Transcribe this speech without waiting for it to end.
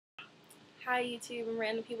Hi YouTube and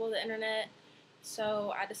random people of the internet.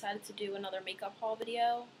 So I decided to do another makeup haul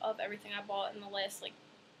video of everything I bought in the last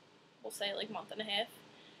we'll say month and a half.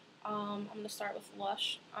 I'm going to start with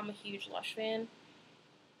Lush. I'm a huge Lush fan.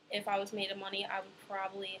 If I was made of money, I would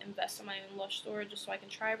probably invest in my own Lush store just so I can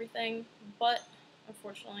try everything, but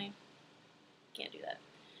unfortunately can't do that.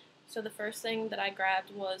 So the first thing that I grabbed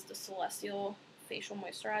was the Celestial Facial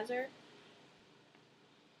Moisturizer.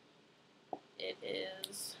 It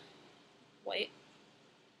is white.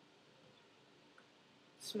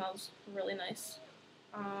 Smells really nice.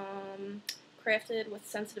 Crafted with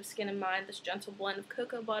sensitive skin in mind, this gentle blend of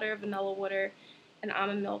cocoa butter, vanilla water, and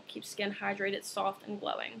almond milk keeps skin hydrated, soft, and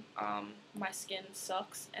glowing. My skin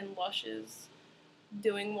sucks, and Lush is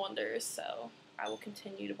doing wonders, so I will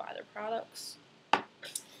continue to buy their products.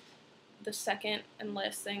 The second and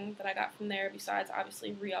last thing that I got from there, besides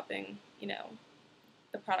obviously re-upping,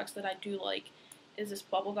 the products that I do like, is this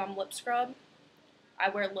bubblegum lip scrub. I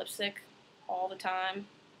wear lipstick all the time,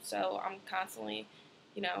 so I'm constantly,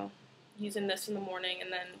 using this in the morning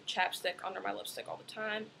and then chapstick under my lipstick all the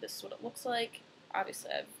time. This is what it looks like.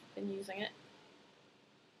 Obviously, I've been using it.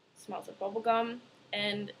 It smells like bubblegum,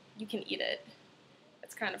 and you can eat it.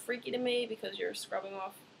 It's kind of freaky to me because you're scrubbing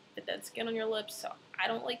off the dead skin on your lips, so I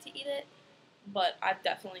don't like to eat it, but I've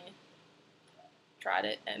definitely tried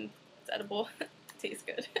it, and it's edible. It tastes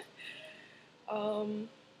good.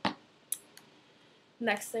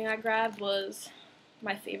 Next thing I grabbed was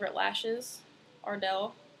my favorite lashes,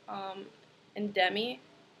 Ardell and Demi.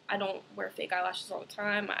 I don't wear fake eyelashes all the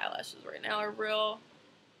time. My eyelashes right now are real.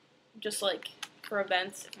 Just like for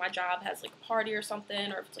events, if my job has like a party or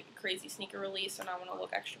something, or if it's like a crazy sneaker release and I want to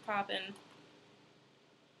look extra poppin'.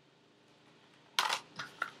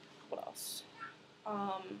 What else?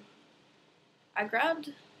 I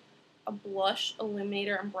grabbed a blush,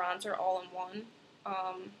 illuminator, and bronzer all in one.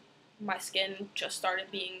 My skin just started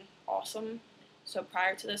being awesome, so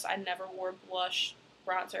prior to this I never wore blush,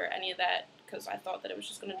 bronzer, any of that, because I thought that it was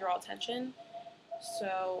just going to draw attention.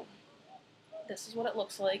 So this is what it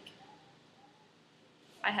looks like.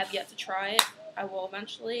 I have yet to try it. I will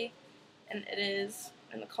eventually, and it is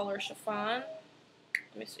in the color chiffon.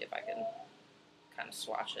 Let me see if I can kind of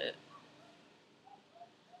swatch it.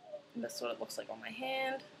 And this is what it looks like on my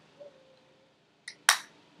hand.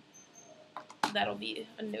 That'll be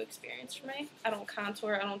a new experience for me. I don't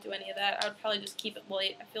contour, I don't do any of that. I would probably just keep it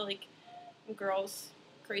light. I feel like when girls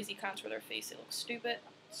crazy contour their face, it looks stupid.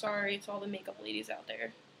 Sorry to all the makeup ladies out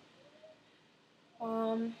there.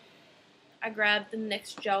 I grabbed the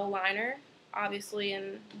NYX gel liner, obviously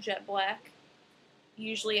in jet black.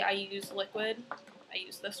 Usually I use liquid. I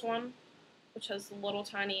use this one, which has a little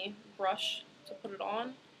tiny brush to put it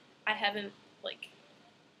on. I haven't,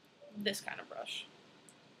 this kind of brush.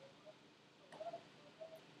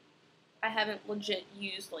 I haven't legit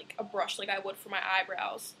used a brush like I would for my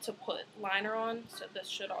eyebrows to put liner on, so this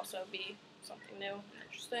should also be something new and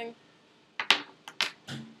interesting.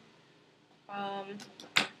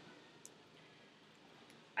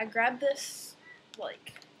 I grabbed this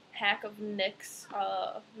pack of NYX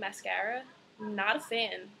mascara. Not a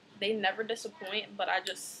fan. They never disappoint, but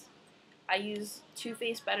I use Too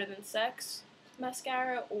Faced Better Than Sex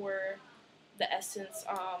mascara or the Essence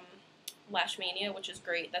Lash Mania, which is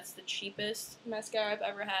great. That's the cheapest mascara I've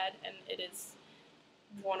ever had, and it is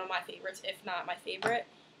one of my favorites, if not my favorite.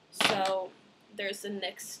 So there's the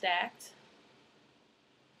NYX Stacked.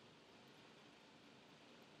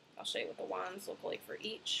 I'll show you what the wands look like for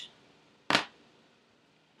each.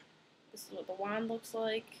 This is what the wand looks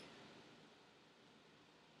like.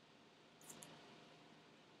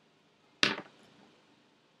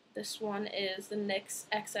 This one is the NYX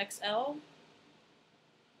XXL.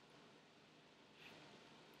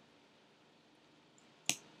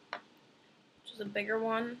 A bigger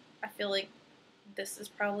one. I feel like this is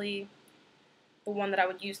probably the one that I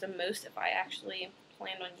would use the most if I actually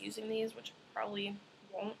planned on using these, which I probably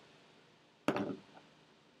won't.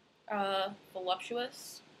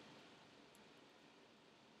 Voluptuous.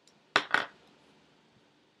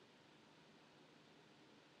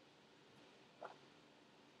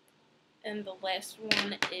 And the last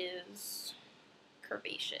one is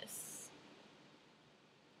curvaceous.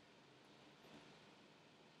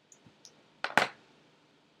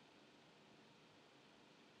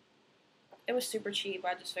 It was super cheap.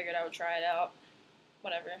 I just figured I would try it out.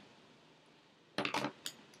 Whatever.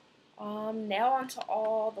 Now onto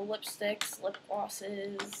all the lipsticks, lip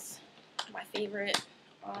glosses, my favorite.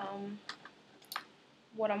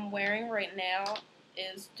 What I'm wearing right now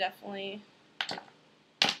is definitely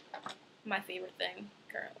my favorite thing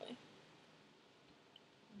currently.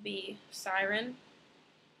 The Siren.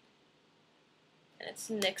 It's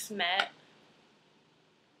NYX Matte.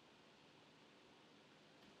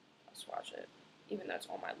 I'll swatch it, even though it's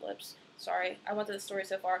on my lips. Sorry, I went to the Story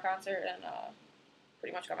So Far concert and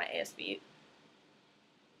pretty much got my ass beat.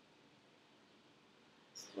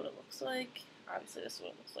 This is what it looks like. Obviously, this is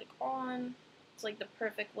what it looks like on. It's like the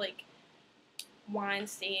perfect, like, wine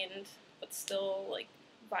stained, but still, like,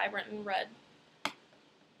 vibrant and red. Let me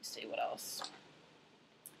see what else.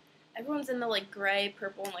 Everyone's in the, like, gray,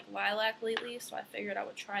 purple, and, like, lilac lately, so I figured I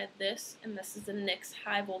would try this. And this is the NYX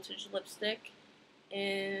High Voltage Lipstick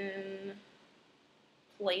in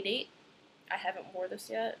Playdate. I haven't wore this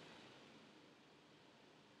yet.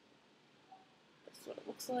 This is what it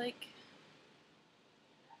looks like.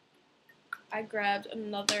 I grabbed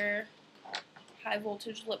another high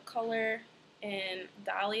voltage lip color in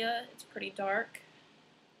Dahlia. It's pretty dark.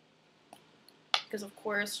 Because of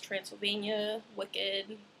course, Transylvania,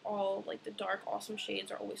 Wicked, all like the dark, awesome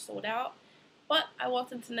shades are always sold out. But I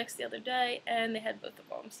walked into NYX the other day and they had both of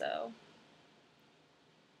them, so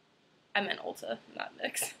I meant Ulta, not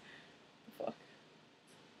NYX. Fuck.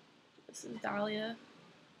 This is Dahlia.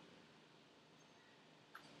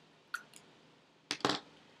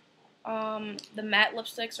 The matte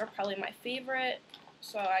lipsticks are probably my favorite,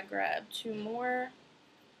 so I grabbed two more.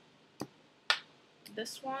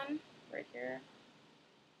 This one right here,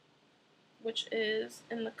 which is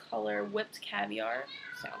in the color Whipped Caviar.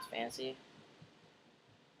 Sounds fancy.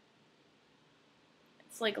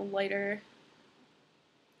 It's like a lighter.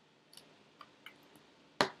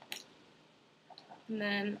 And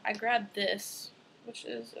then I grabbed this, which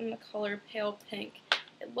is in the color Pale Pink.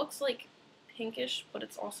 It looks like pinkish, but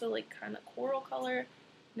it's also like kind of coral color.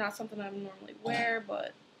 Not something I would normally wear,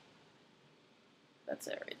 but that's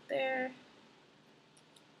it right there.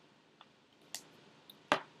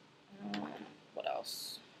 What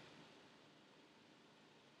else?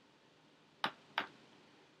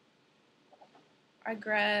 I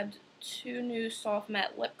grabbed two new soft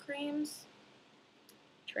matte lip creams.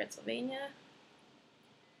 Transylvania.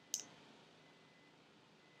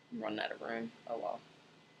 I'm running out of room. Oh well.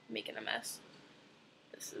 Making a mess.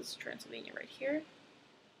 This is Transylvania right here.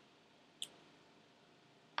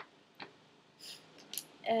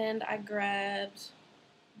 And I grabbed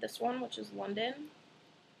this one, which is London.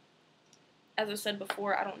 As I said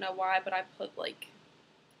before, I don't know why, but I put like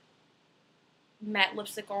matte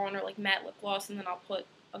lipstick on or like matte lip gloss, and then I'll put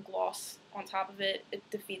a gloss on top of it. It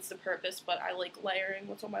defeats the purpose, but I like layering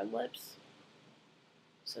what's on my lips.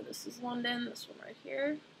 So this is London, this one right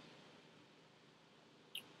here.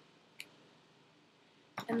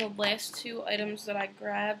 And the last two items that I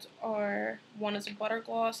grabbed are, one is a butter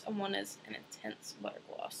gloss and one is an intense butter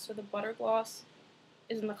gloss. So the butter gloss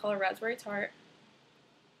is in the color Raspberry Tart.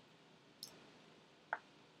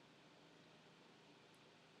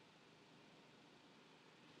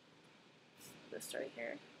 This right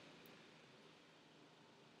here.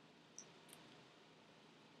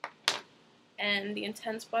 And the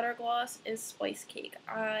intense butter gloss is Spice Cake.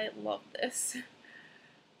 I love this.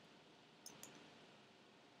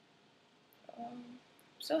 I'm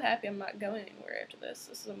so happy I'm not going anywhere after this.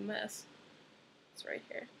 This is a mess. It's right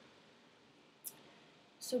here.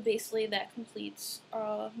 So basically that completes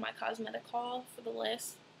my cosmetic haul for the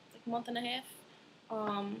last like month and a half.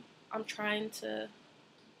 I'm trying to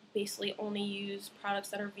basically only use products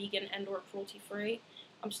that are vegan and or cruelty free.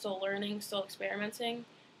 I'm still learning, still experimenting.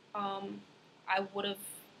 I would have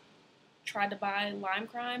tried to buy Lime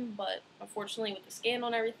Crime, but unfortunately with the scandal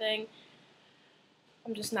and everything,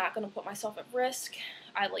 I'm just not going to put myself at risk.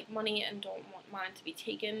 I like money and don't want mine to be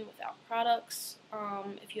taken without products.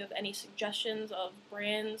 If you have any suggestions of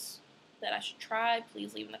brands that I should try,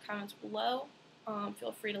 please leave in the comments below.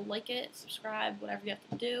 Feel free to like it, subscribe, whatever you have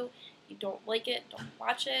to do. If you don't like it, don't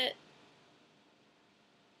watch it.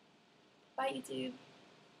 Bye, YouTube.